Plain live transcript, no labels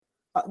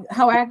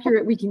how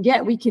accurate we can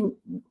get.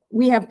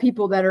 We have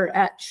people that are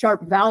at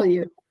sharp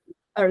value,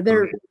 or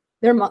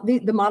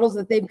the models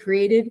that they've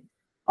created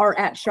are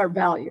at sharp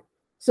value.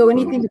 So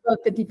anything above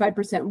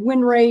 55%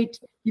 win rate,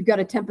 you've got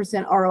a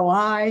 10%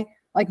 ROI.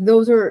 Like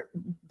those are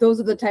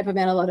the type of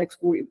analytics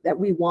that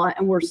we want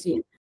and we're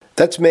seeing.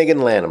 That's Megan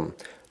Lanham,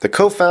 the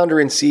co-founder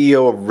and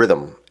CEO of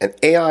Rhythm, an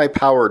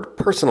AI-powered,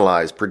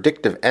 personalized,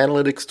 predictive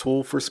analytics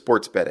tool for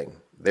sports betting.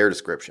 Their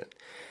description.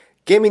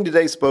 Gaming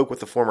Today spoke with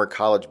the former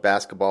college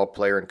basketball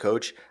player and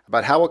coach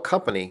about how a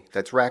company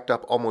that's racked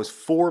up almost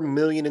 $4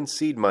 million in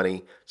seed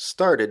money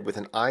started with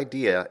an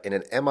idea in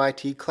an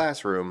MIT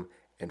classroom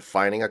and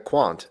finding a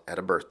quant at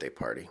a birthday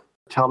party.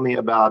 Tell me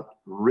about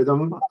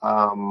Rhythm,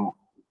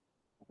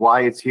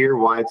 why it's here,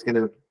 why it's going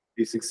to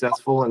be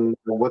successful, and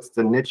what's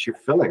the niche you're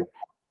filling.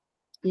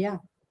 Yeah.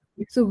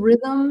 So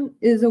Rhythm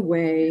is a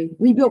way,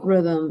 we built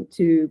Rhythm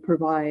to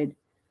provide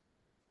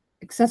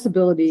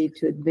accessibility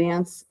to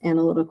advanced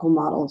analytical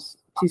models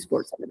to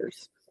sports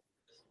bettors.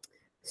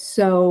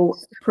 So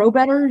pro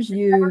bettors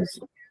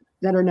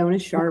that are known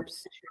as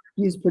sharps,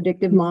 use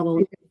predictive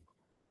modeling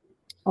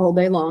all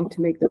day long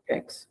to make their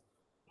picks.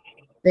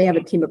 They have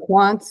a team of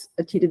quants,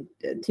 a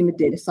team of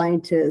data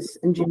scientists,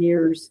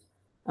 engineers,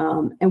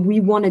 and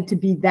we wanted to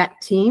be that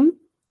team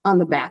on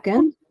the back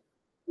end,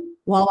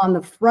 while on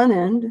the front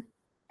end,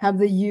 have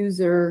the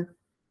user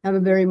have a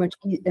very much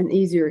an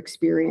easier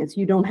experience.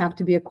 You don't have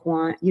to be a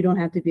quant. You don't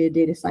have to be a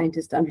data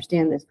scientist to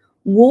understand this.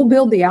 We'll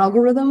build the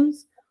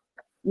algorithms.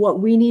 What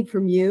we need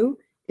from you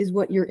is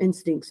what your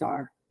instincts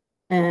are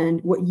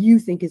and what you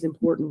think is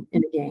important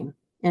in a game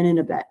and in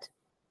a bet.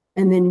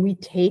 And then we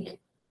take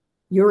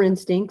your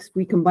instincts,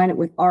 we combine it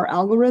with our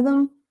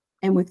algorithm,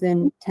 and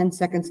within 10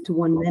 seconds to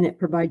 1 minute,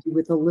 provide you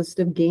with a list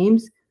of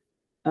games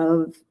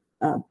of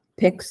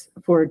picks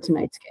for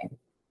tonight's game.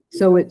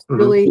 So it's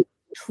really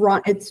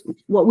it's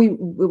what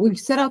we've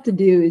set out to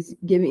do is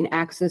giving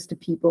access to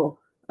people,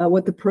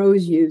 what the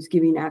pros use,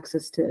 giving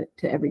access to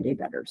everyday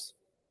bettors.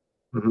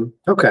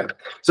 Okay.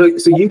 So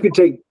you could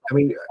take, I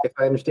mean, if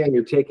I understand,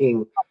 you're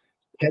taking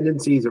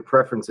tendencies or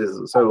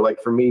preferences. So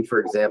like for me, for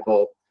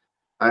example,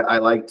 I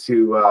like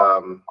to,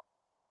 I'm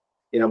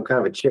kind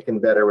of a chicken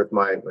better with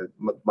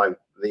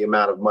the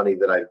amount of money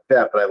that I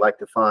bet, but I like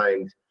to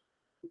find,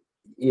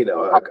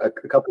 a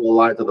couple of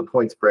lines of the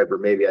point spread where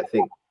maybe I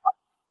think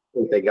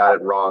they got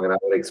it wrong and I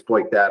want to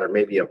exploit that, or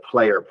maybe a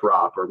player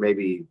prop, or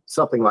maybe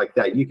something like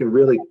that. You can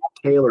really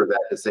tailor that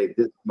to say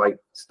this might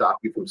stop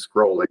you from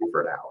scrolling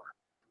for an hour.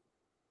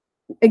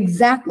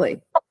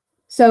 Exactly.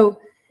 So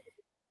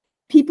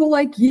people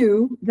like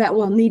you that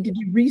will need to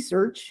do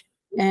research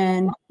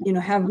and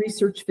have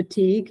research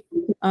fatigue,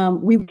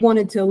 we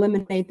wanted to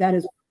eliminate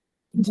that,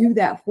 do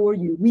that for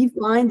you. We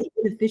find the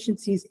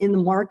inefficiencies in the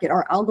market.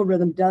 Our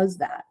algorithm does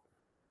that.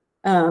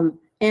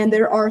 And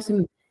there are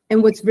some,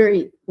 and what's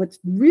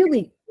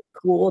really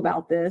cool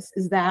about this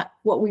is that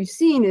what we've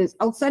seen is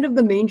outside of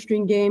the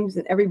mainstream games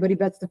that everybody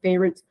bets the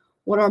favorites,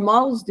 what our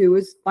models do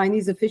is find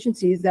these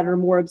efficiencies that are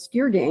more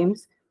obscure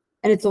games,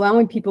 and it's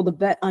allowing people to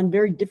bet on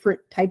very different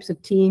types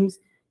of teams.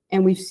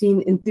 And we've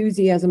seen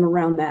enthusiasm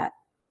around that.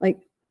 Like,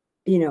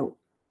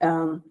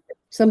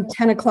 some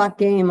 10 o'clock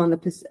game on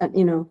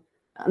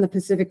the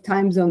Pacific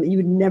time zone that you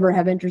would never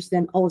have interest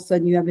in, all of a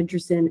sudden you have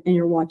interest in and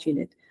you're watching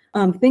it.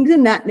 Things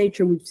in that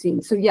nature we've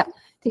seen. So yeah,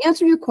 to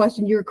answer your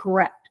question, you're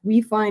correct. We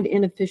find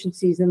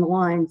inefficiencies in the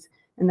lines,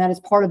 and that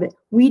is part of it.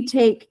 We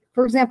take,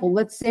 for example,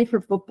 let's say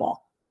for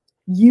football,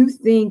 you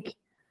think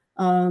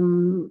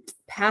passing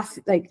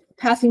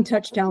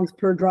touchdowns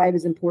per drive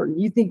is important.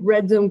 You think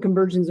red zone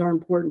conversions are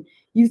important.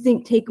 You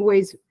think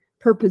takeaways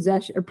per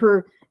possession or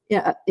per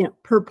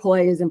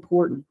play is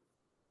important.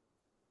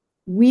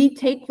 We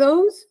take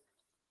those,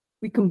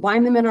 we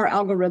combine them in our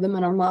algorithm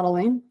and our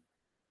modeling,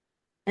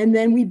 and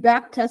then we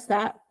back test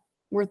that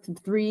worth of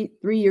three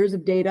years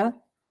of data.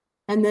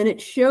 And then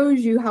it shows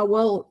you how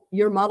well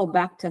your model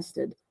back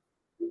tested.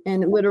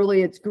 And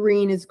literally it's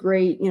green is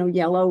great,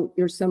 yellow,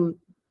 there's some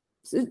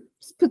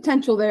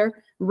potential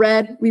there.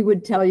 Red, we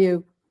would tell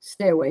you,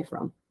 stay away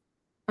from.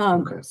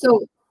 Okay.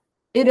 So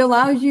it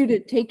allows you to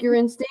take your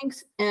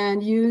instincts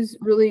and use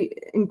really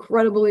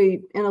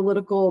incredibly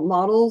analytical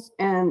models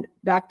and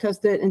back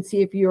test it and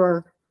see if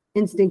your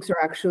instincts are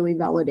actually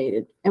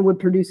validated and would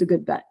produce a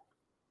good bet.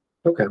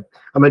 Okay.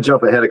 I'm going to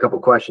jump ahead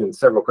several questions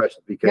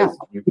because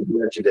you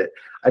mentioned it.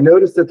 I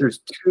noticed that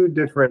there's two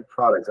different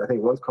products. I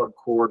think one's called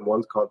Core and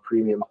one's called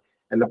Premium,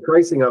 and the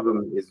pricing of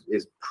them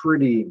is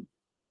pretty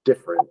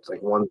different. It's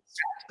like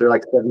they're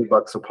like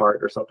 $70 apart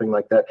or something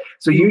like that.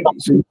 So you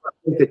think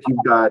that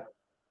you've got,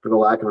 for the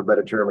lack of a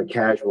better term, a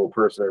casual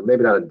person, or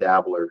maybe not a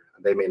dabbler,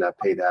 they may not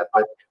pay that,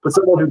 but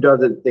someone who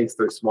does it thinks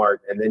they're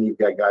smart, and then you've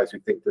got guys who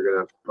think they're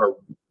going to, or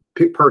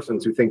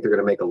persons who think they're going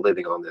to make a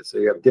living on this. So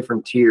you have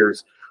different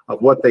tiers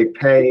of what they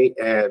pay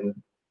and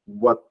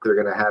what they're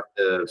going to have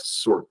to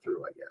sort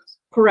through, I guess.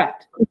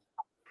 Correct.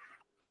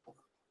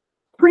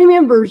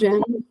 Premium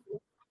version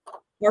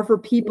are for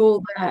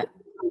people that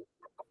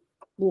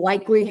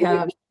likely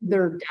have,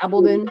 they're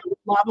dabbled in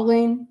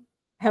modeling,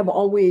 have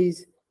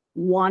always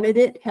wanted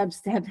it, have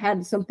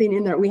had something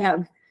in there. We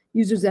have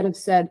users that have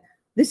said,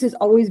 this has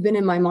always been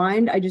in my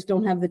mind. I just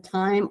don't have the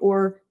time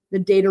or the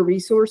data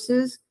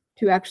resources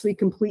to actually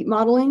complete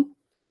modeling.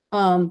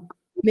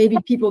 Maybe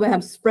people that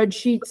have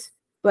spreadsheets,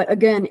 but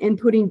again,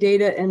 inputting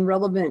data and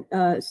relevant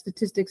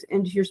statistics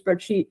into your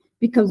spreadsheet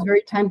becomes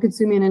very time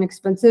consuming and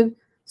expensive.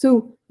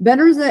 So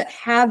bettors that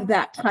have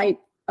that type,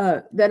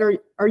 that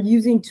are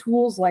using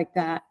tools like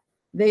that,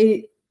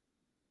 they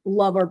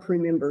love our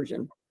premium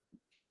version.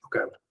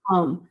 Okay.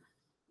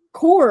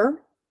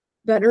 Core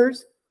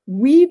bettors,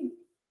 we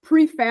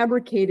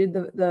prefabricated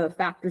the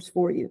factors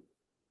for you.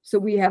 So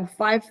we have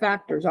 5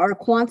 factors. Our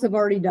quants have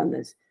already done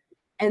this,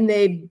 and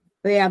they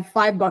have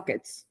 5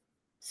 buckets.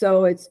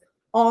 So it's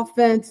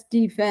offense,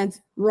 defense,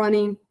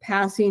 running,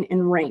 passing,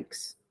 and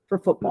ranks for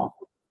football.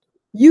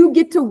 You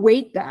get to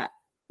weight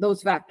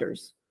those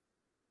factors.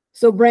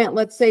 So Brant,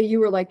 let's say you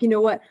were like, you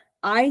know what?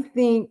 I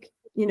think,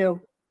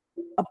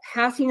 a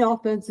passing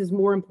offense is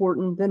more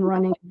important than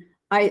running.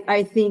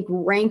 I think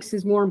ranks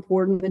is more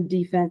important than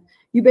defense.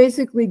 You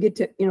basically get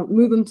to,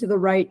 move them to the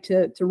right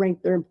to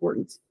rank their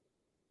importance.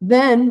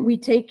 Then we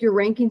take your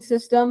ranking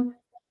system,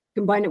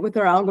 combine it with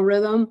our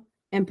algorithm,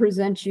 and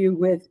present you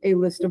with a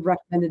list of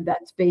recommended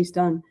bets based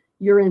on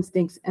your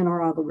instincts and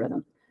our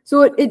algorithm.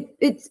 So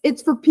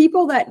it's for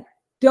people that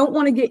don't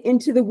want to get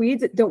into the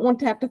weeds, that don't want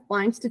to have to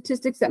find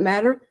statistics that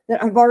matter,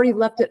 that I've already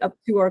left it up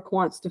to our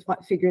quants to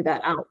figure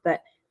that out,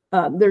 that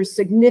there's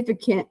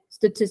significant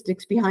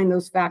statistics behind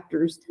those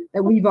factors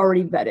that we've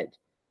already vetted.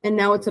 And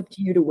now it's up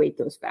to you to weight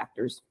those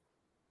factors.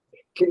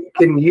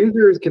 Can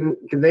users, can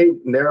they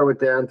narrow it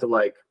down to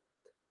like,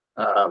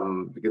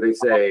 because they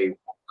say,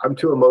 I'm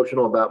too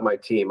emotional about my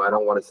team. I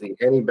don't want to see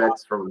any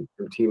bets from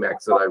Team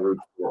X that I root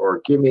for,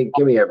 or give me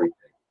everything.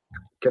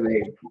 Can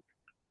they?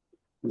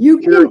 You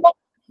can,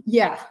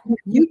 yeah.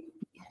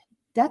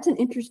 That's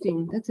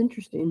interesting.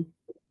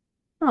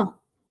 Huh.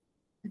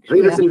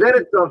 They just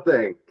invented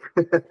something.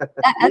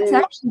 That's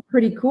actually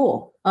pretty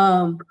cool.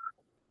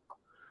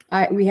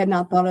 We had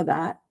not thought of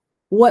that.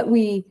 What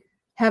we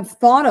have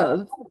thought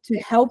of to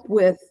help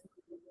with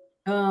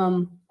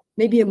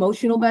maybe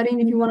emotional betting,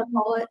 if you want to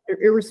call it,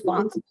 or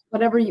irresponsible,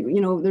 whatever,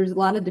 there's a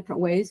lot of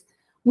different ways.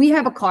 We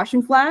have a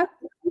caution flag.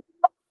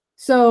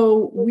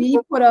 So we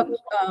put up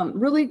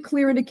really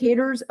clear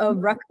indicators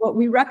of what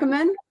we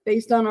recommend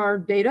based on our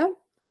data.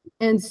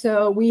 And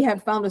so we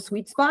have found a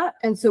sweet spot.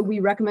 And so we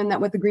recommend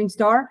that with the green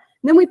star.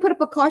 And then we put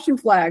up a caution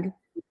flag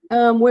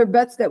where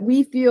bets that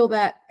we feel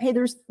that, hey,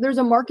 there's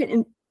a market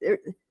and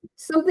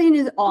something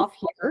is off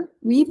here,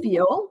 we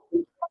feel,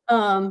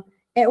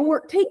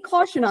 or take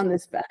caution on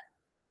this bet,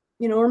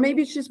 or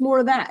maybe it's just more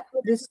of that.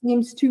 This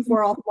seems too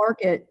far off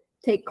market,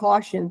 take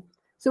caution.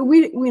 So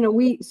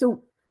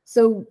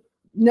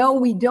no,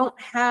 we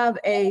don't have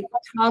a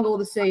toggle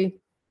to say,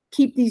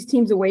 keep these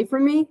teams away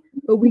from me,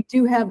 but we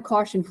do have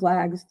caution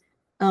flags.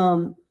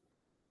 And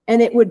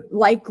it would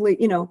likely,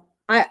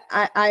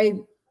 I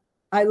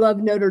love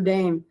Notre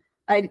Dame.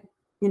 I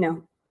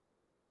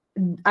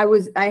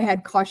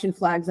had caution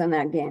flags on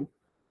that game.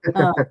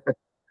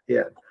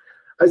 Yeah.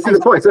 I see the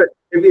point. So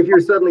if you're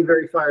suddenly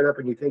very fired up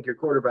and you think your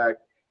quarterback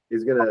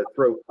is going to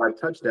throw 5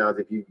 touchdowns,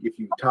 if you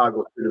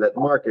toggle through that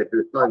market,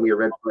 there's suddenly a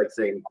red flag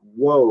saying,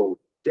 whoa,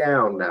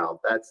 down now.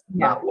 That's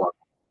not what.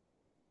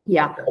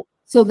 Yeah. Okay.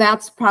 So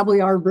that's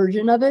probably our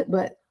version of it,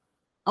 but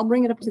I'll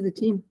bring it up to the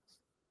team.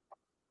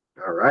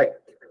 All right.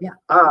 Yeah.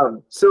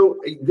 So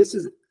this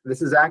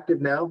is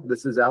active now.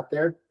 This is out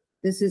there.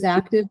 This is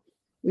active.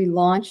 We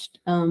launched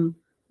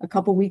a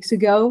couple weeks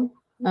ago.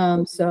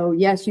 So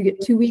yes, you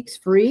get 2 weeks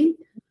free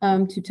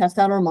to test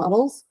out our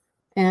models,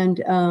 and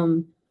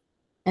then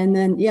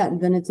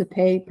then it's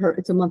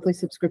it's a monthly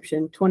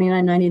subscription,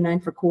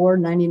 $29.99 for core,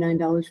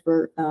 $99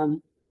 for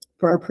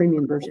our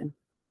premium version.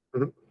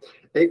 Mm-hmm.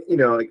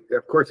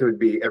 Of course, it would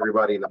be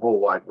everybody in the whole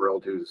wide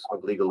world who's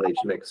of legal age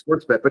to make a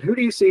sports bet. But who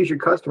do you see as your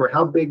customer?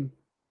 How big?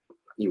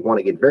 You want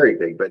to get very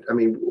big, but I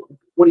mean,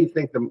 what do you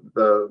think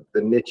the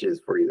niche is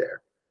for you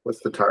there? What's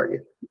the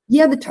target?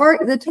 Yeah, the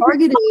target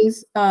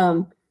is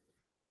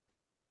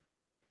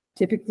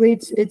typically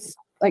it's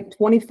like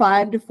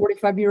 25 to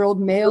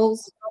 45-year-old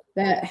males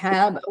that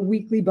have a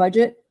weekly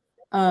budget,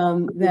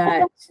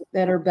 that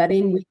are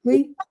betting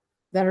weekly,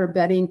 that are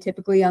betting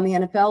typically on the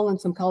NFL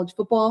and some college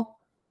football.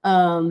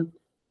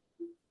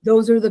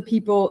 Those are the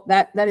people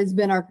that has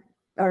been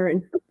our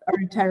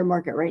entire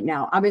market right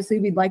now. Obviously,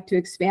 we'd like to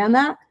expand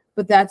that,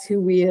 but that's who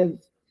we have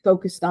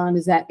focused on,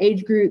 is that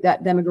age group,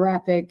 that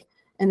demographic,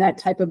 and that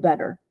type of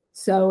bettor.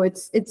 So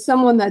it's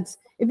someone that's,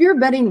 if you're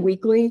betting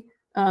weekly,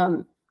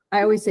 I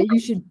always say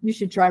you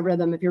should try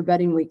Rhythm if you're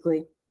betting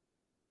weekly.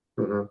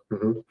 Mm-hmm,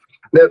 mm-hmm.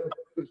 Now,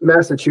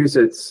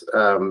 Massachusetts,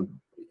 I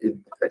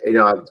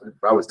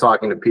was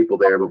talking to people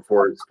there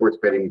before sports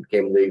betting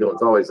became legal.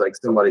 It's always like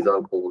somebody's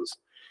uncle is,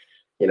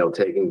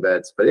 taking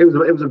bets, but it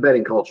was a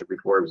betting culture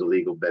before it was a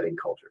legal betting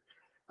culture.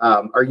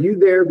 Are you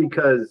there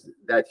because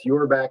that's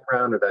your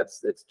background, or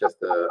it's just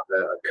a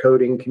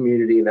coding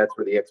community and that's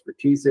where the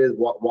expertise is?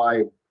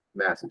 Why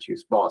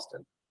Massachusetts,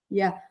 Boston?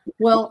 Yeah.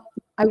 Well,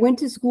 I went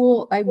to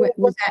school.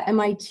 Was at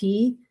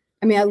MIT.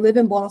 I mean, I live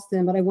in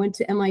Boston, but I went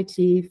to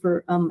MIT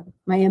for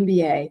my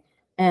MBA,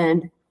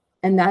 and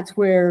that's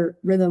where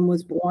Rhythm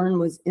was born.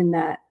 Was in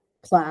that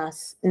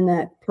class, in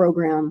that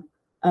program.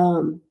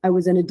 I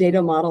was in a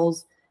data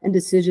models and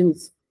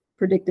decisions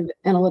predictive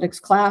analytics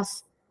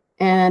class,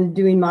 and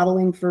doing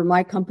modeling for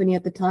my company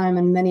at the time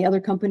and many other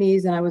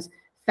companies. And I was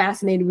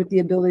fascinated with the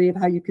ability of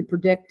how you could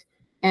predict.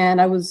 And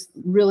I was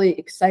really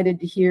excited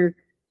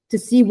to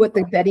see what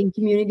the betting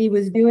community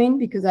was doing,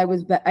 because I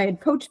had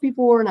coached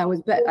before, and I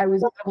was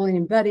dabbling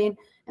in betting,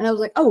 and I was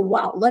like, oh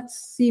wow, let's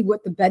see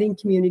what the betting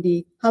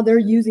community, how they're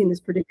using this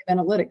predictive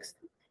analytics.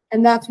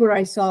 And that's where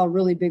I saw a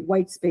really big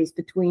white space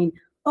between,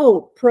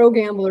 oh, pro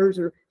gamblers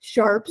or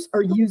sharps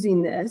are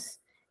using this,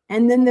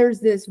 and then there's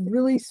this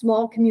really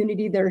small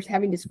community that are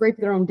having to scrape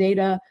their own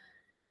data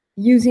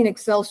using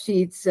Excel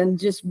sheets, and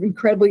just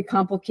incredibly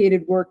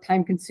complicated work,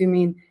 time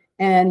consuming,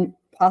 and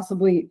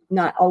possibly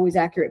not always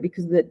accurate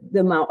because of the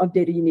amount of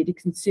data you need to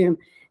consume.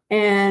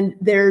 And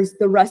there's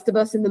the rest of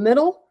us in the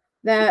middle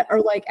that are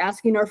like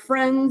asking our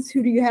friends,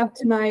 who do you have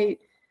tonight?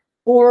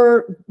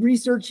 Or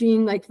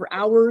researching like for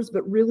hours,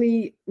 but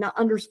really not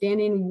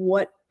understanding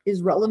what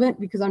is relevant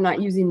because I'm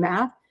not using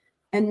math.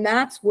 And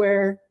that's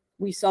where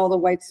we saw the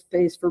white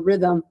space for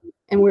Rhythm.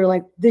 And we were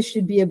like, this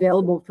should be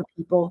available for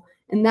people.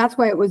 And that's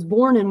why it was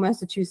born in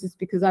Massachusetts,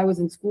 because I was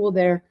in school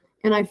there.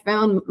 And I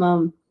found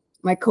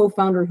my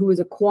co-founder, who was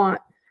a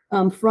quant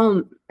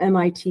from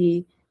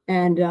MIT.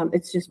 And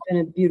it's just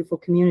been a beautiful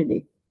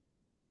community.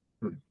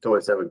 To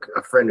always have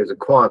a friend who's a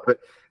quant, but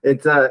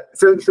it's so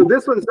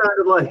this one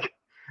sounded like,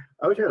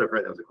 I wish I had a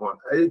friend that was a quant.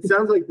 It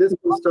sounds like this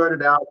one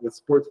started out with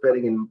sports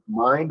betting in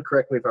mind.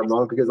 Correct me if I'm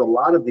wrong, because a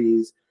lot of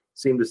these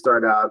seem to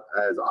start out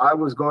as, I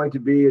was going to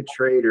be a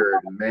trader.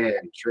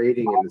 Man,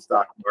 trading in the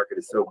stock market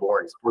is so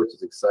boring. Sports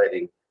is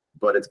exciting,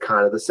 but it's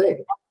kind of the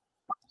same.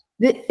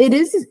 It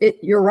is.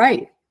 You're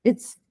right.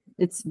 It's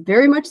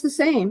very much the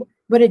same,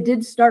 but it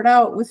did start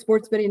out with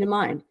sports betting in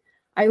mind.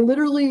 I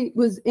literally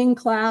was in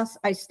class.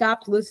 I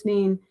stopped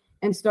listening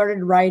and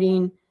started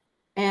writing,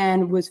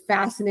 and was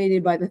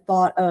fascinated by the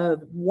thought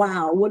of,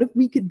 wow, what if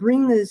we could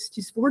bring this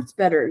to sports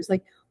bettors?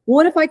 Like,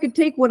 what if I could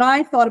take what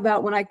I thought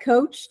about when I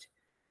coached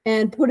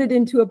and put it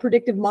into a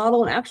predictive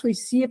model and actually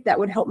see if that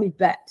would help me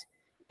bet?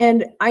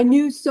 And I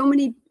knew so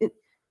many,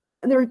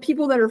 there are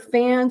people that are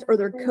fans, or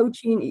they're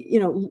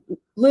coaching,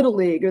 Little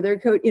League, or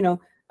they're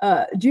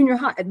junior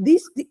high.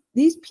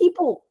 These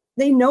people,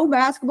 they know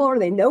basketball or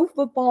they know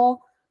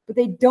football, but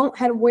they don't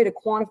have a way to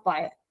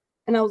quantify it.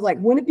 And I was like,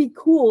 wouldn't it be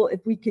cool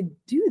if we could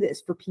do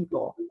this for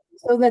people,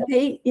 so that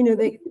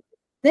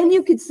then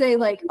you could say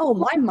like, oh,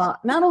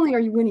 not only are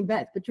you winning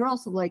bets, but you're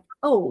also like,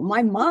 oh,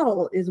 my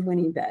model is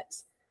winning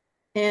bets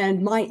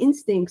and my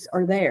instincts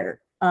are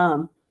there.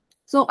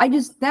 So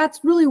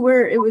that's really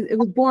where it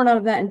was born out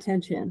of that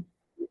intention.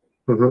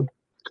 Mm-hmm.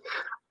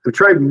 We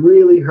tried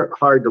really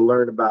hard to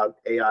learn about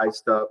AI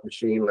stuff,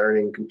 machine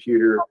learning,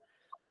 computer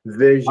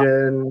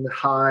vision,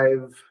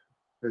 Hive.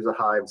 There's a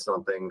Hive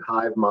something,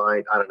 Hive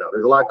Mind. I don't know.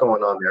 There's a lot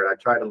going on there. And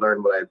I try to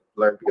learn what I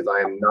learned, because I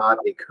am not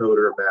a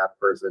coder or math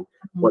person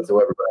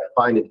whatsoever, but I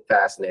find it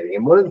fascinating.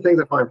 And one of the things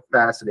I find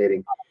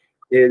fascinating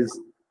is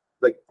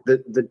like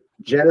the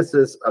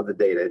genesis of the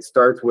data. It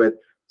starts with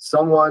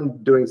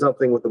someone doing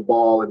something with the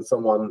ball and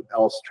someone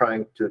else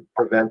trying to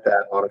prevent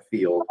that on a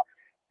field.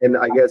 And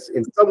I guess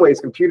in some ways,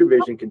 computer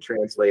vision can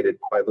translate it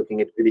by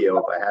looking at video,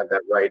 if I have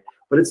that right.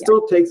 But it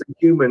still takes a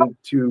human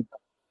to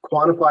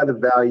quantify the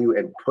value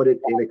and put it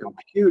in a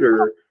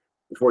computer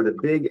before the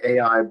big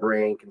AI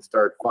brain can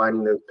start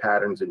finding those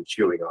patterns and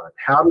chewing on it.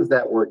 How does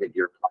that work at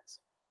your place?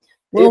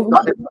 Well,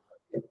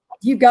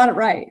 you got it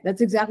right. That's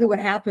exactly what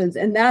happens.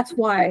 And that's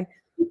why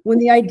when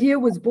the idea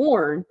was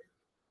born,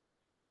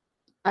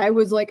 I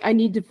was like, I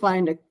need to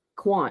find a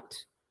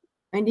quant.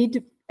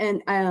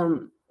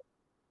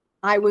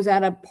 I was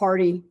at a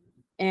party,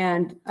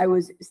 and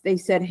they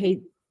said,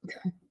 hey,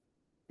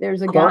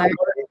 there's a guy.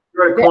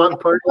 A quant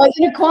party? It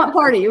wasn't a quant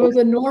party. It was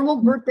a normal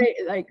birthday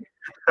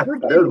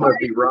Those must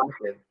be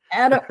rocking.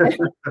 Right?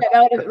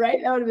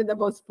 That would have been the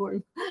most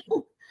fun.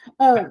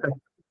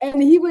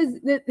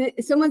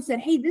 And someone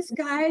said, hey, this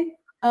guy,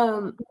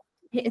 I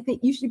think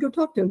you should go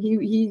talk to him.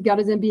 He got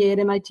his MBA at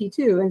MIT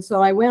too. And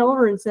so I went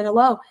over and said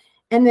hello.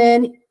 And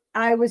then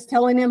I was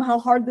telling him how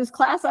hard this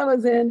class I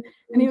was in.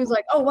 And he was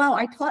like, oh, wow,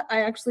 I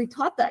actually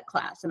taught that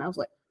class. And I was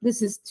like,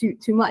 this is too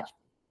much.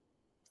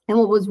 And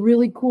what was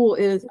really cool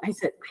is I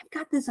said, I've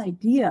got this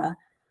idea.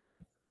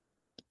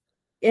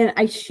 And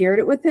I shared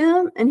it with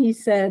him, and he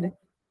said,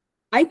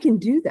 I can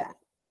do that.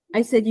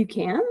 I said, you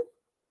can?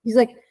 He's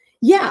like,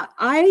 yeah,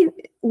 I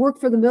work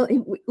for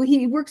the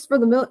he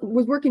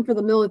was working for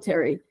the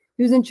military.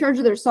 He was in charge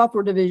of their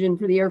software division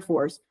for the Air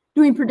Force,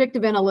 doing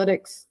predictive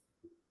analytics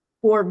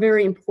for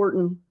very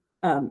important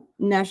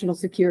national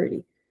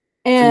security.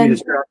 And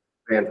so you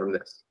distract from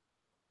this.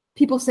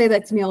 People say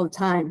that to me all the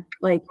time.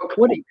 Like,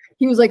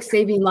 he was like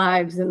saving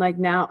lives, and like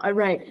now,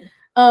 right.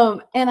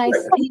 And I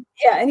see,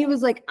 yeah, and he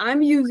was like,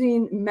 I'm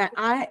using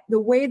the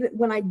way that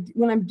when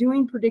I'm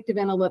doing predictive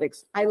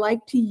analytics, I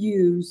like to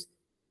use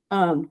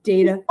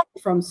data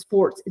from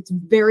sports. It's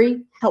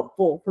very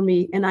helpful for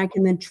me, and I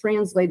can then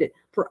translate it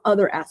for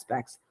other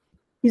aspects.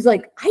 He's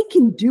like, I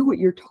can do what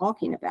you're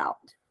talking about.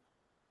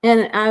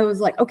 And I was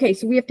like, okay,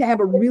 so we have to have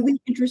a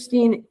really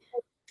interesting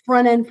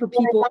front end for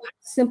people,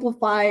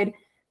 simplified,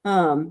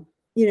 and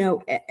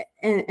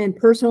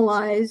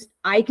personalized.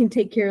 I can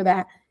take care of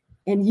that,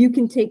 and you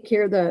can take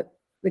care of the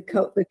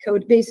code. The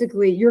code,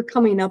 basically, you're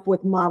coming up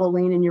with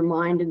modeling in your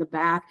mind in the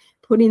back,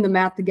 putting the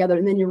math together,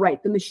 and then you're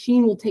right. The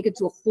machine will take it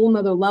to a whole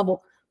nother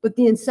level. But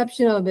the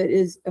inception of it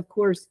is, of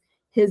course,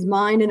 his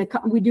mind. And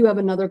we do have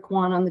another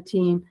quant on the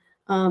team,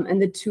 and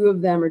the two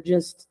of them are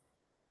just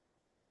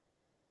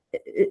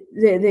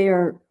they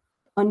are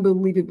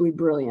unbelievably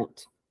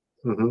brilliant.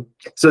 Mm-hmm.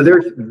 So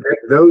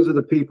those are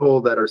the people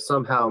that are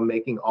somehow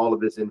making all of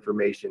this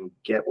information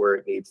get where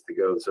it needs to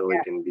go, so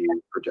it can be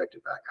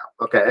projected back out.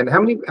 Okay. And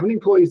how many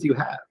employees do you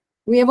have?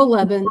 We have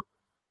 11.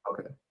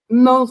 Okay.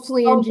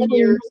 Mostly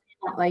engineers.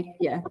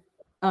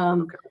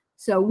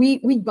 So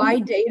we buy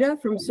data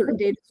from certain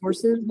data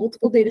sources,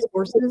 multiple data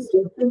sources.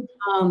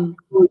 When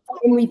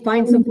we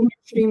find something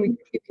interesting,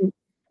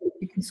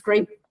 you can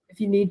scrape if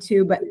you need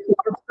to, but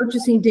we're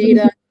purchasing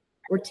data,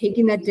 we're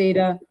taking that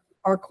data,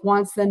 our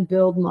quants then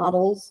build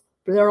models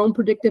for their own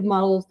predictive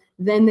models,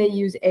 then they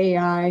use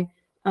AI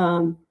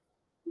to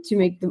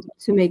make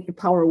the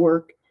power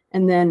work,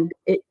 and then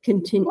it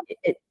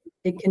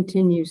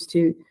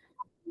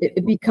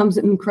becomes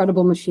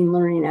incredible machine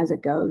learning as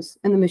it goes,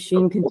 and the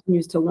machine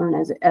continues to learn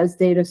as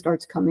data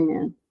starts coming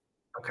in.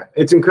 Okay,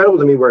 it's incredible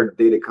to me where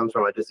data comes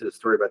from. I just did a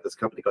story about this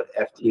company called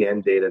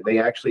FTN Data. They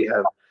actually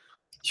have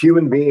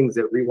human beings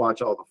that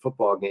rewatch all the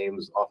football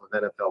games off of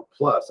NFL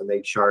Plus, and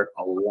they chart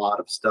a lot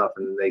of stuff,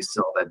 and they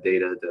sell that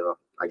data to,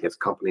 I guess,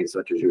 companies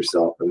such as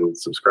yourself and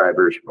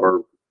subscribers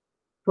or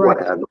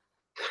what have you.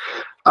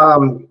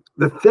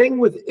 The thing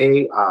with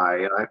AI,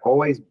 and I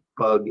always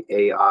bug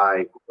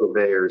AI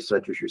purveyors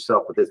such as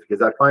yourself with this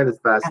because I find this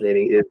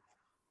fascinating, is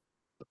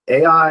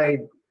AI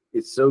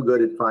is so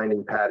good at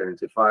finding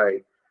patterns. If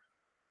I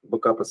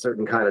look up a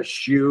certain kind of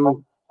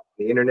shoe,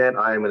 the internet,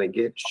 I am going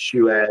to get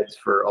shoe ads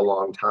for a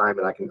long time,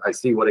 and I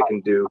see what it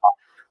can do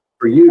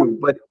for you.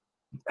 But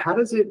how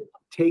does it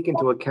take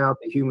into account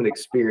the human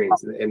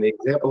experience? And the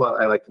example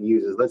I like to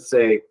use is, let's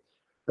say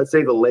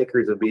the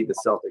Lakers have beaten the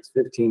Celtics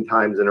 15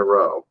 times in a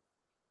row,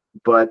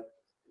 but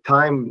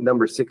time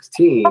number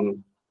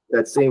 16,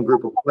 that same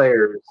group of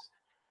players,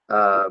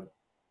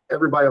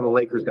 everybody on the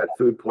Lakers got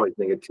food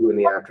poisoning at 2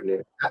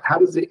 p.m. How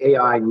does the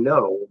AI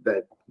know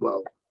that,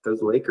 well,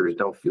 those Lakers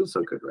don't feel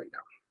so good right now?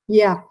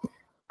 Yeah.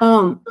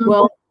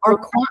 Well, our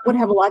quant would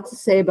have a lot to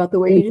say about the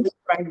way you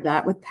described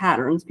that with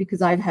patterns,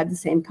 because I've had the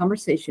same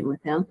conversation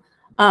with him.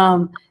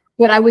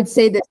 But I would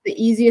say that the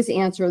easiest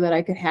answer that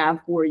I could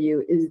have for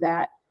you is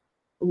that,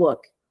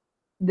 look,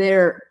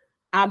 there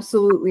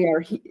absolutely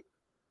are.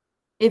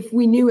 If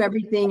we knew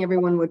everything,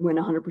 everyone would win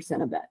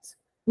 100% of bets.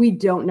 We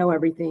don't know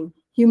everything.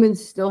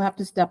 Humans still have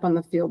to step on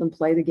the field and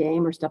play the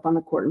game, or step on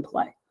the court and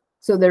play.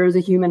 So there is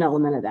a human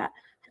element of that.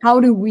 How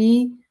do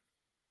we,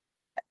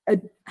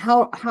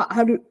 how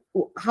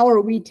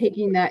are we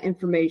taking that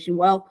information?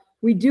 Well,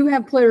 we do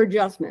have player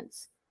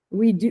adjustments.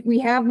 We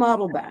have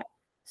modeled that.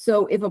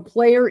 So if a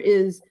player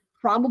is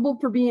probable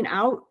for being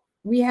out,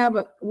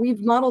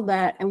 we've modeled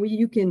that, and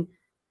you can,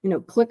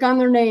 click on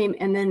their name,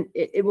 and then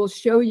it will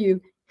show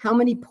you how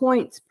many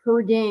points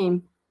per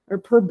game or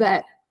per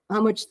bet,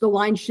 how much the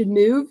line should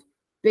move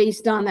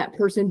based on that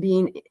person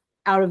being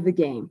out of the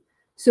game.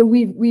 So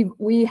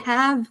we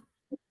have,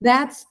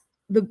 that's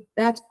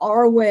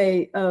our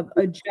way of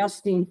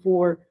adjusting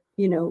for,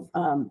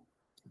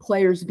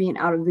 players being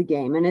out of the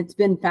game. And it's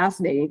been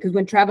fascinating because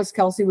when Travis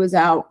Kelce was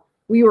out,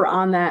 we were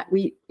on that.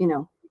 We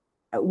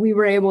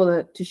were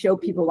able to show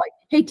people like,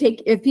 hey,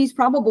 if he's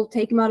probable,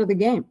 take him out of the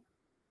game.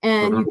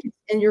 And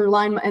your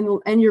line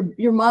and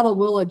your model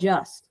will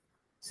adjust.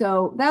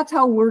 So that's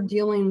how we're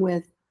dealing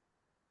with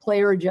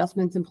player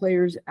adjustments and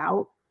players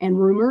out and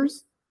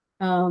rumors.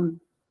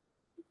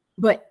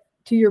 But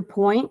to your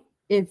point,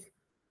 if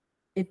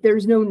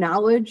there's no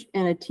knowledge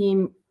and a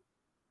team,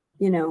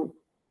 if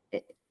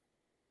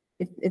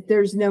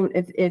there's no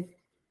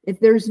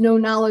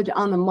knowledge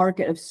on the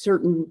market of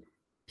certain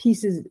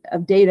pieces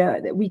of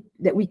data that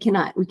we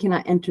cannot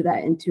enter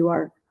that into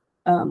our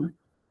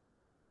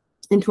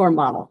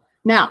model.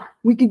 Now,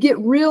 we could get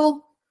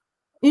real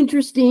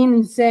interesting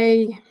and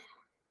say,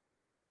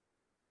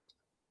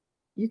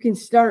 you can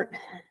start.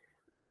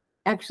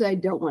 Actually, I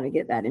don't want to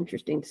get that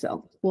interesting,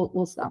 so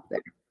we'll stop there.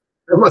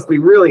 That must be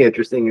really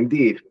interesting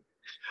indeed.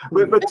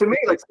 But to me,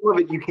 like, some of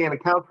it you can't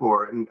account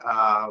for. And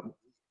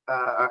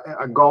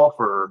a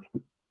golfer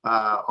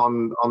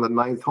on the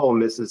 9th hole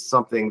misses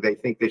something they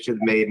think they should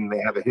have made, and they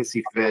have a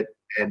hissy fit,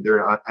 and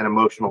they're an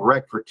emotional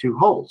wreck for 2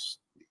 holes.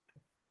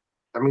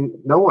 I mean,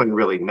 no one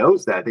really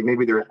knows that.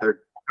 Maybe they're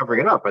covering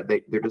it up, but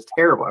they're just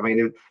terrible. I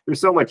mean, there's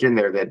so much in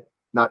there that,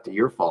 not to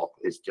your fault,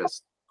 is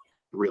just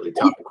really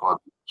tough to quantify.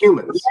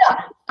 Humans.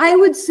 Yeah, I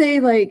would say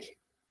like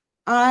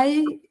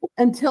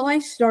until I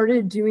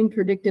started doing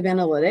predictive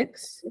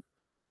analytics,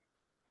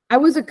 I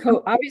was a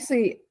coach.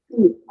 Obviously,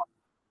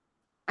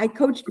 I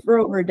coached for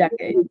over a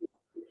decade.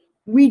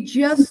 We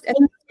just at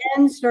the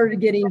end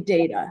started getting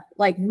data,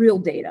 like real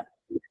data,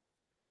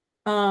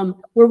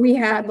 where we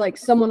had like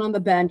someone on the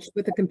bench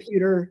with a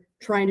computer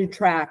trying to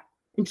track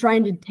and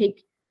trying to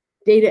take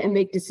data and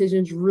make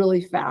decisions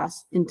really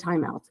fast in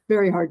timeouts.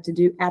 Very hard to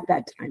do at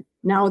that time.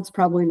 Now it's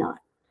probably not.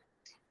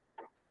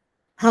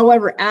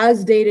 However,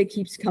 as data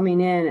keeps coming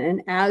in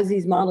and as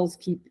these models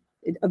keep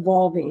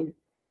evolving,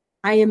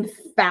 I am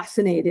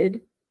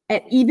fascinated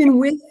at, even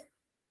with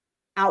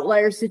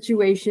outlier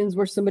situations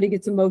where somebody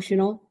gets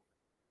emotional,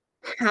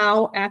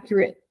 how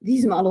accurate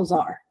these models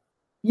are.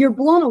 You're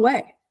blown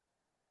away.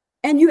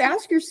 And you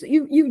ask yourself,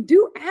 you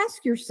do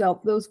ask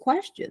yourself those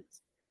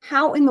questions.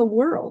 How in the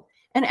world?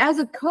 And as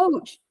a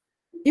coach,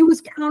 it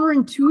was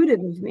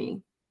counterintuitive of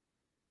me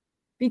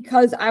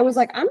because I was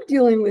like, I'm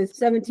dealing with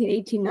 17,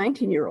 18,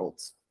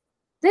 19-year-olds.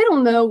 They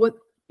don't know what,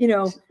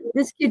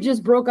 this kid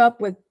just broke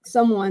up with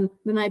someone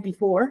the night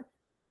before.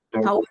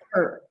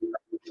 However,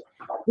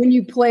 when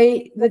you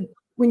play the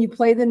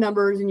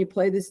numbers and you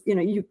play this,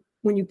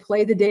 when you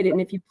play the data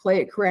and if you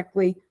play it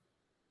correctly,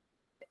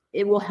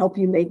 it will help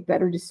you make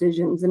better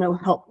decisions and it'll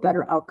help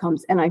better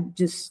outcomes. And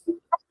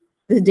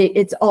the data,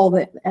 it's all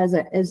that, as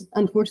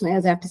unfortunately,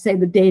 as I have to say,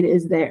 the data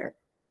is there.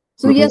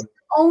 So yes, there'll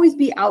always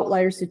be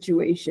outlier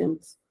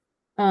situations.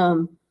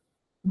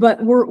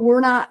 But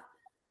we're not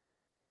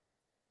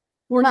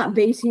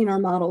basing our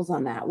models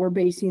on that. We're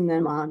basing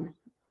them on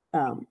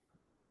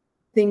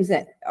things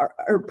that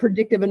are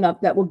predictive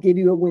enough that will give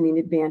you a winning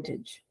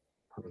advantage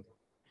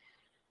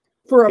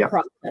for a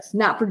process,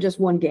 not for just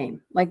one game.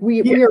 Like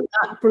we are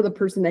not for the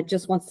person that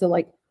just wants to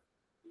like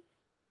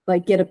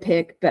get a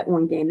pick, bet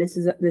one game. This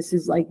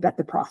is like bet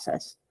the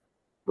process.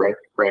 Right.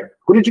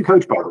 Who did you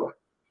coach, by the way?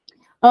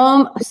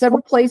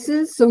 Several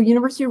places. So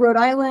University of Rhode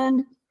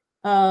Island,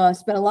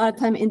 spent a lot of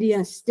time in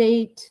Indiana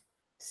State,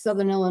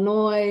 Southern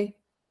Illinois,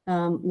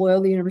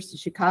 Loyola University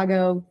of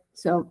Chicago.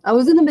 So I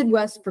was in the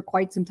Midwest for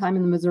quite some time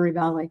in the Missouri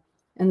Valley.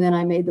 And then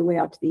I made the way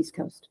out to the East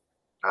Coast.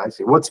 I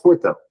see. What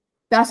sport though?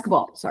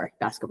 Basketball.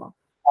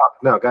 Oh,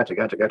 no, gotcha.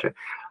 What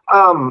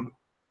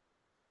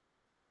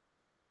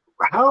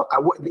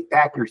the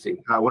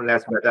accuracy? I wanted to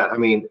ask about that. I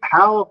mean,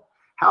 how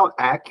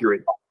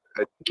accurate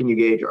can you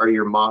gauge are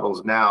your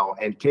models now,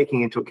 and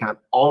taking into account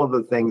all of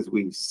the things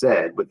we've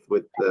said with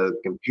the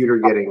computer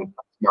getting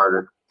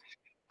smarter,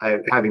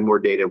 having more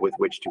data with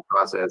which to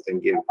process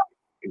and give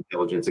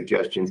intelligent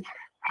suggestions?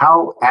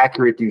 How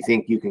accurate do you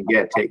think you can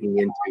get taking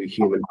into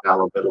human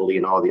fallibility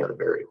and all the other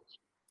variables?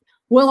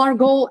 Well, our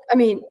goal,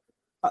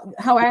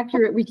 how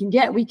accurate we can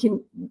get, we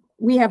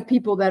have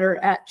people that are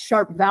at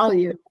sharp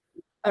value,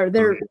 or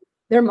the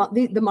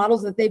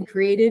models that they've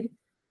created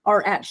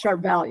are at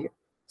sharp value.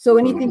 So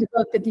anything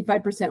above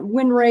 55%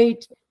 win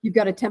rate, you've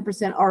got a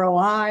 10%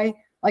 ROI.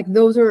 Like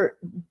those are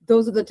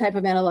the type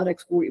of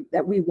analytics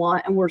that we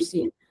want, and we're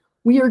seeing.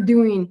 We are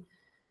doing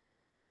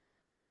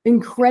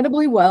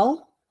incredibly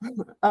well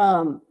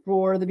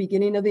for the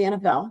beginning of the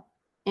NFL,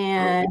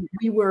 and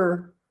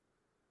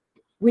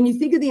when you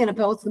think of the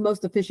NFL, it's the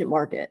most efficient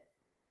market,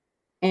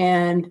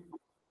 and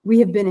we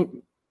have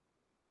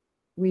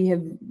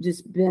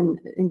just been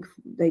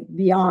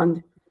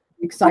beyond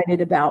excited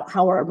about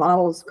how our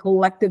models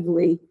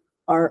collectively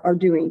are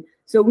doing.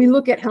 So we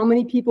look at how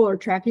many people are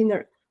tracking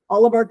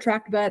all of our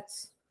track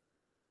bets,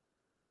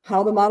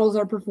 how the models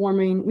are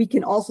performing. We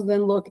can also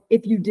then look,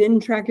 if you didn't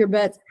track your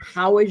bets,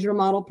 how is your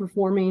model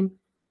performing?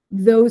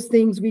 Those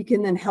things we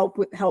can then help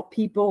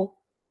people.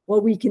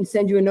 Well, we can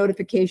send you a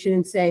notification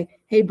and say,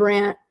 hey,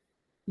 Brant,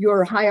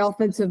 your high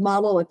offensive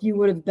model, if you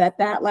would have bet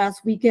that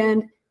last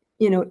weekend,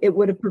 it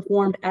would have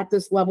performed at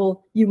this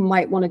level. You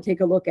might want to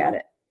take a look at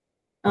it.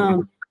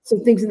 So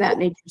things of that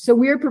nature. So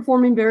we are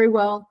performing very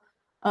well.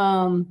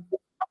 We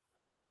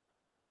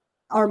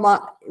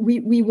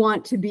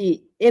want to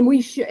be, and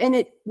we should.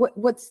 And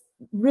what's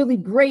really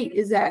great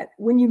is that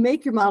when you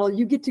make your model,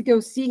 you get to go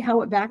see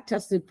how it back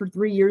tested for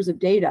 3 years of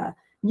data.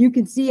 You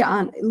can see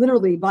on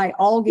literally by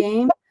all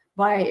game,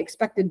 by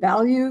expected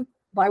value,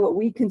 by what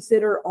we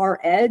consider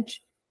our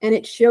edge, and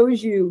it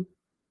shows you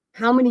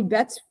how many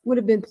bets would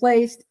have been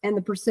placed and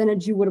the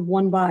percentage you would have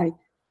won by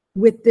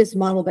with this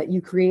model that you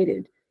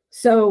created.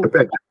 So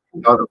okay.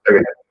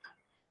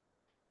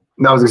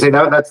 No, I was gonna say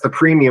that's the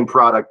premium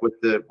product with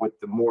the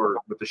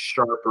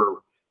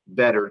sharper,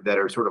 better that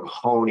are sort of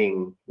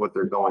honing what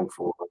they're going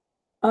for.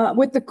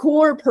 With the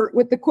core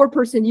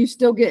person, you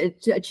still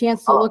get a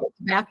chance to look at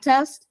the back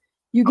test.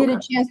 You get a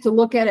chance to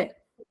look at it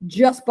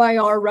just by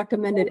our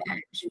recommended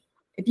edge.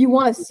 If you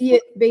want to see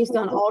it based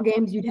on all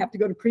games, you'd have to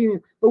go to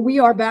premium. But we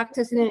are back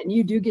testing it, and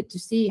you do get to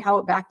see how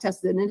it back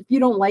tested. And if you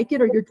don't like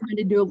it, or you're trying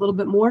to do a little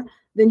bit more,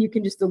 then you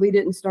can just delete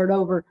it and start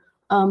over.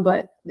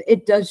 But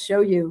it does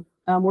show you.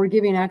 We're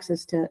giving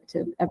access to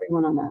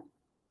everyone on that.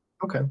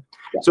 Okay.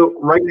 Yeah. So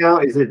right now,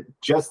 is it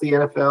just the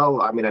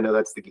NFL? I mean, I know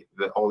that's the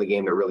only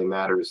game that really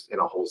matters in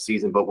a whole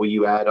season, but will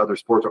you add other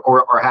sports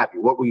or happy?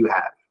 What will you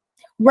have?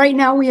 Right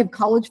now we have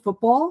college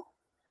football.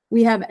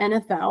 We have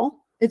NFL.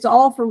 It's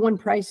all for one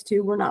price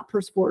too. We're not per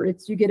sport.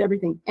 It's you get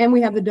everything. And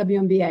we have the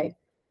WNBA.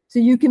 So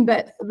you can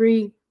bet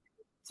three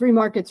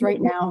markets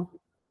right now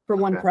for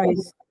one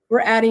price.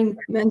 We're adding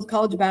men's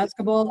college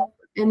basketball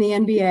and the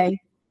NBA,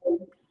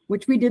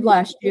 which we did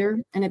last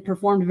year, and it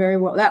performed very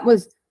well.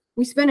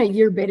 We spent a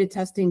year beta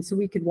testing so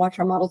we could watch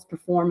our models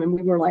perform, and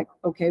we were like,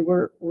 okay,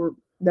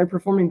 they're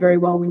performing very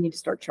well. We need to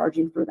start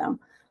charging for them.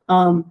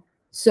 And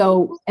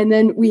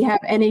then we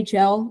have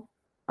NHL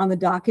on the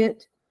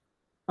docket.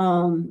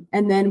 And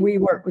then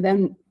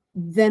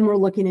we're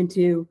looking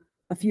into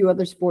a few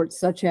other sports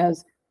such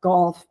as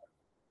golf,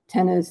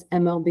 tennis,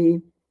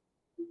 MLB,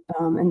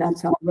 and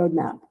that's on the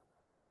roadmap.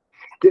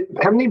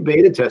 How many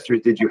beta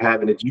testers did you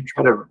have, and did you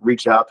try to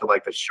reach out to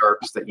like the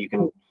sharps that you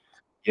can,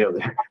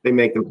 they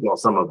make them, well,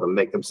 some of them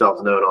make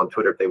themselves known on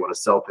Twitter if they want to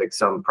sell picks,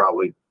 some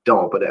probably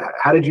don't, but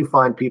how did you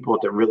find people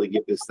to really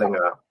give this thing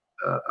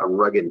a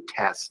rugged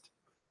test?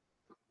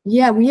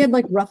 Yeah, we had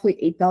like roughly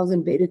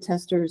 8,000 beta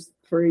testers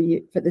for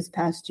this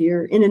past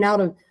year, in and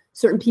out of.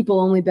 Certain people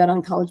only bet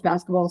on college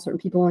basketball, certain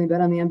people only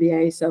bet on the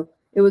NBA, so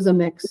it was a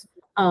mix.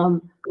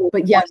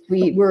 But yes,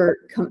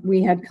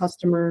 we had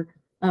customer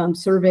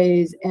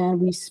surveys, and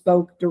we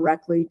spoke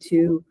directly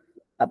to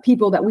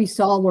people that we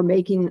saw were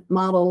making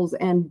models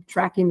and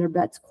tracking their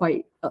bets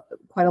quite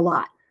a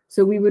lot.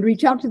 So we would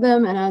reach out to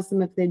them and ask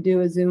them if they'd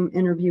do a Zoom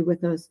interview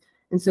with us.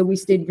 And so we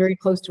stayed very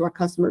close to our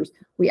customers.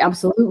 We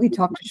absolutely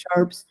talked to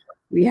sharps.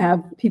 We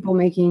have people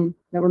that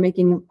were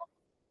making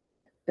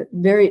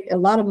a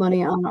lot of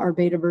money on our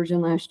beta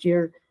version last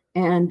year.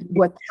 And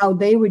how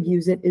they would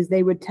use it is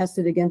they would test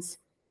it against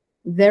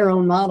their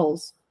own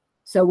models.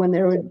 So when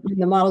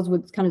the models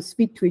would kind of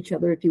speak to each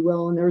other, if you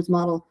will, and there was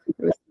model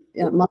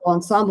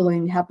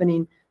ensembling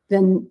happening,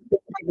 then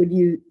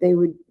they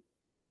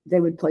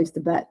would place the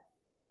bet.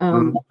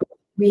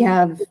 We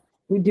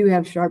do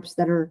have sharps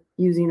that are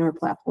using our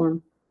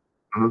platform.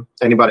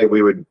 Anybody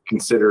we would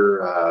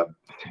consider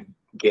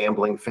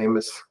gambling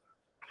famous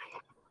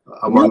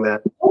among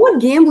that? I want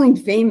gambling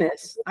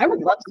famous. I would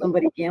love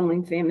somebody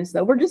gambling famous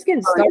though. We're just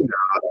getting started.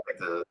 Like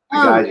the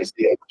guys you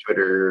see on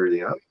Twitter,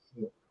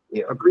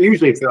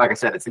 usually it's like I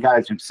said, it's the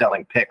guys who's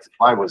selling picks. If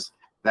I was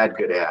that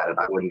good at it,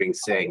 I wouldn't be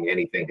saying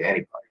anything to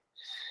anybody.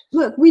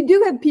 Look, we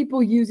do have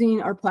people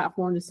using our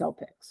platform to sell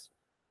picks,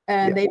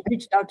 and they've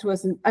reached out to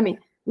us. And I mean,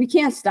 we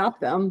can't stop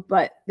them,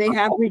 but they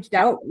have reached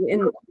out,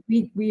 and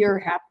we are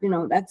happy.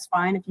 That's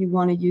fine if you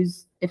want to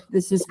use. If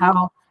this is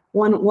how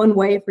one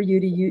way for you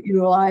to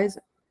utilize.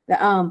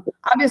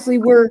 Obviously,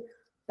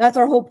 that's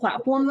our whole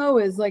platform though.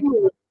 Is like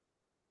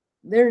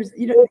there's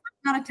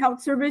not a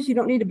tout service. You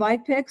don't need to buy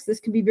picks. This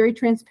can be very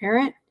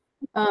transparent.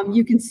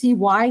 You can see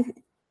why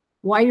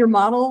your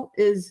model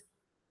is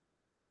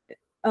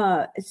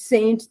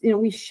saying,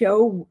 we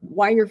show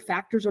why your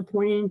factors are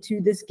pointing to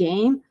this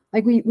game.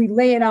 Like we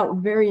lay it out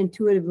very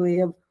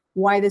intuitively of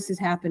why this is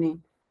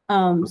happening.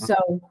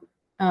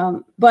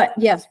 But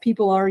yes,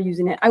 people are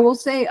using it. I will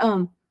say,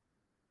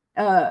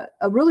 a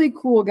really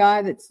cool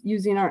guy that's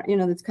using our,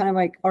 that's kind of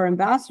like our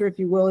ambassador, if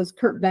you will, is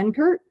Kurt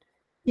Benkert.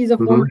 He's a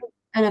former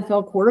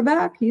NFL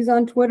quarterback. He's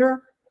on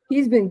Twitter.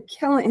 He's been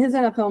killing. His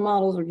NFL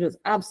models are just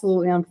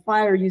absolutely on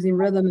fire using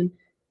Rhythm, and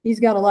he's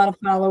got a lot of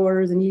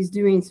followers, and he's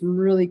doing some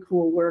really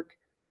cool work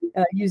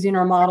using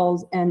our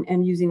models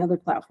and using other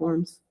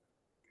platforms.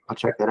 I'll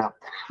check that out.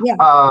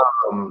 Yeah.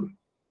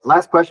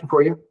 Last question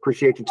for you.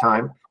 Appreciate your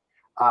time.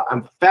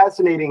 I'm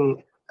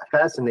fascinated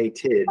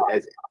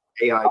as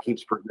AI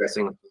keeps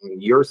progressing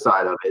on your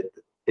side of it.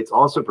 It's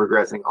also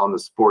progressing on the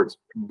sports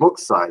book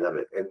side of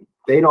it. And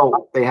they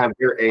have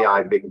your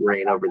AI big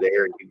brain over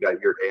there, and you've got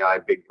your AI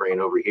big brain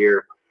over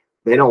here.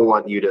 They don't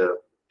want you to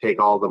take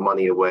all the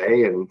money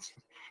away, and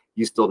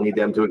you still need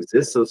them to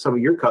exist. So some of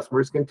your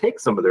customers can take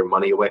some of their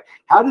money away.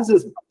 How does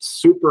this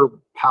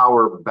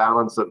superpower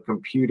balance of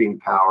computing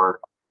power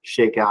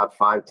shake out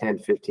 5, 10,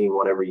 15,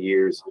 whatever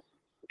years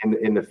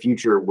in the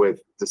future,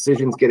 with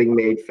decisions getting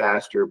made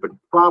faster, but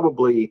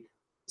probably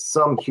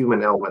some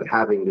human element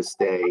having to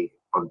stay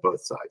on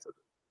both sides of it?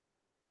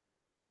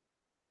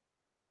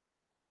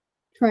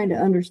 Trying to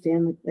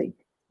understand they're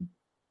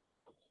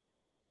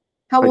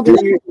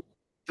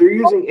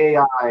using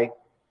AI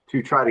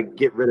to try to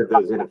get rid of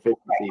those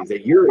inefficiencies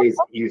that you're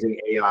using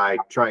AI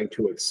trying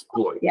to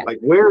exploit. Yeah. Like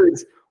where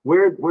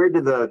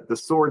do the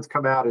swords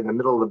come out in the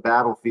middle of the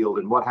battlefield,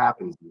 and what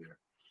happens there?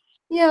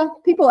 Yeah,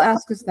 people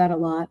ask us that a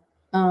lot.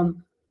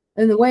 And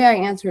the way I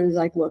answer it is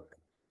like, look,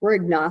 we're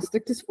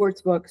agnostic to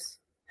sports books.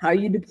 How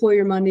you deploy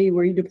your money,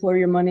 where you deploy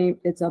your money,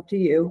 it's up to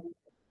you.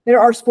 There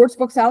are sports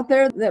books out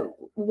there that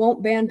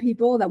won't ban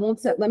people, that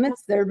won't set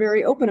limits. They're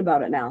very open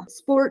about it now.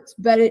 Sports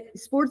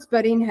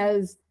betting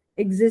has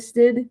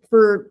existed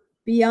for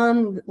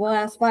beyond the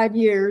last 5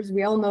 years.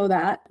 We all know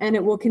that, and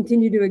it will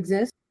continue to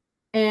exist.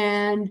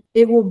 And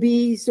it will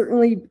be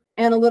certainly,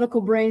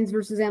 analytical brains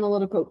versus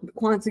analytical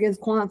quants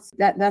against quants.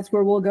 That's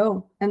where we'll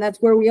go. And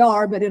that's where we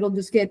are, but it'll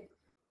just get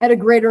at a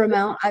greater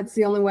amount. That's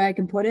the only way I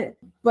can put it.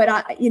 But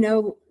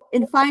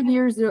in 5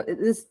 years,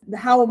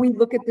 how we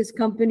look at this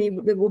company,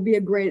 there will be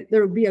a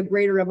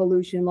greater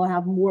evolution. We'll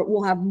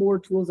have more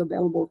tools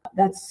available.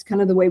 That's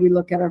kind of the way we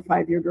look at our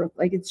 5-year growth.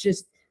 Like, it's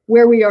just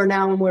where we are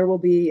now and where we'll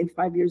be in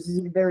 5 years is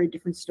a very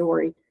different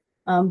story.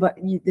 But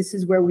this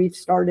is where we've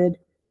started,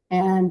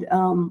 and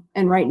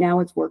right now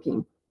it's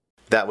working.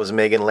 That was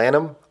Megan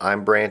Lanham.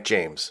 I'm Brant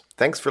James.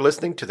 Thanks for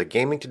listening to the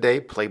Gaming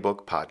Today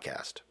Playbook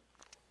podcast.